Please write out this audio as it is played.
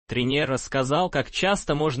Тренер рассказал, как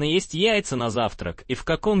часто можно есть яйца на завтрак и в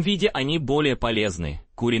каком виде они более полезны.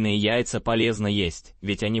 Куриные яйца полезно есть,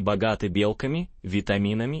 ведь они богаты белками,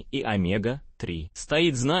 витаминами и омега-3.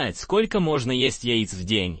 Стоит знать, сколько можно есть яиц в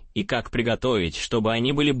день и как приготовить, чтобы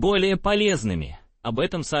они были более полезными. Об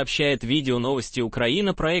этом сообщает видео «Новости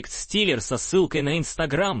Украина» проект «Стиллер» со ссылкой на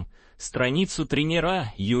Инстаграм, страницу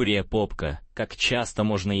тренера Юрия Попко. Как часто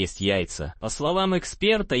можно есть яйца? По словам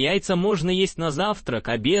эксперта, яйца можно есть на завтрак,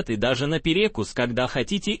 обед и даже на перекус, когда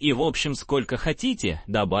хотите и в общем сколько хотите,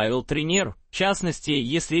 добавил тренер. В частности,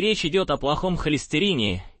 если речь идет о плохом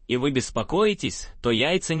холестерине, и вы беспокоитесь, то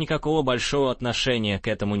яйца никакого большого отношения к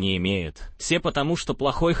этому не имеют. Все потому, что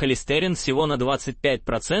плохой холестерин всего на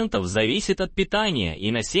 25% зависит от питания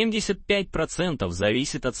и на 75%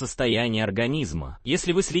 зависит от состояния организма.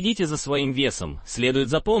 Если вы следите за своим весом, следует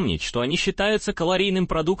запомнить, что они считаются калорийным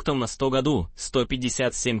продуктом на 100 году,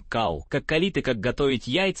 157 кал. Как калит и как готовить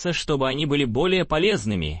яйца, чтобы они были более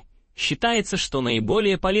полезными. Считается, что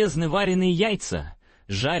наиболее полезны вареные яйца,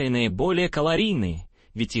 жареные более калорийные,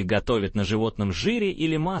 ведь их готовят на животном жире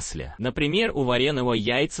или масле. Например, у вареного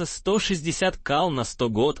яйца 160 кал на 100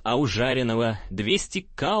 год, а у жареного 200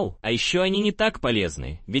 кал. А еще они не так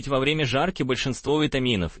полезны, ведь во время жарки большинство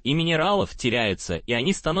витаминов и минералов теряются, и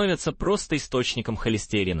они становятся просто источником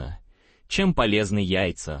холестерина. Чем полезны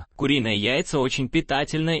яйца? Куриное яйцо очень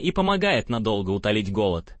питательное и помогает надолго утолить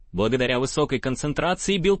голод. Благодаря высокой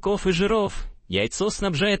концентрации белков и жиров, яйцо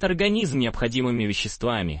снабжает организм необходимыми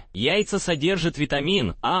веществами. Яйца содержат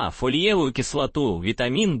витамин А, фолиевую кислоту,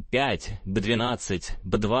 витамин 5, B12,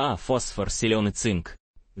 B2, фосфор, селен и цинк.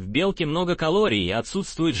 В белке много калорий и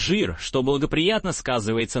отсутствует жир, что благоприятно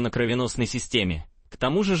сказывается на кровеносной системе. К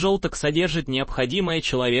тому же желток содержит необходимое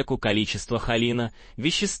человеку количество холина,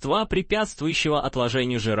 вещества, препятствующего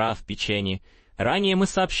отложению жира в печени. Ранее мы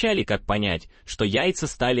сообщали, как понять, что яйца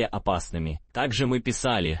стали опасными. Также мы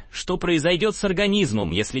писали, что произойдет с организмом,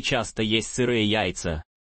 если часто есть сырые яйца.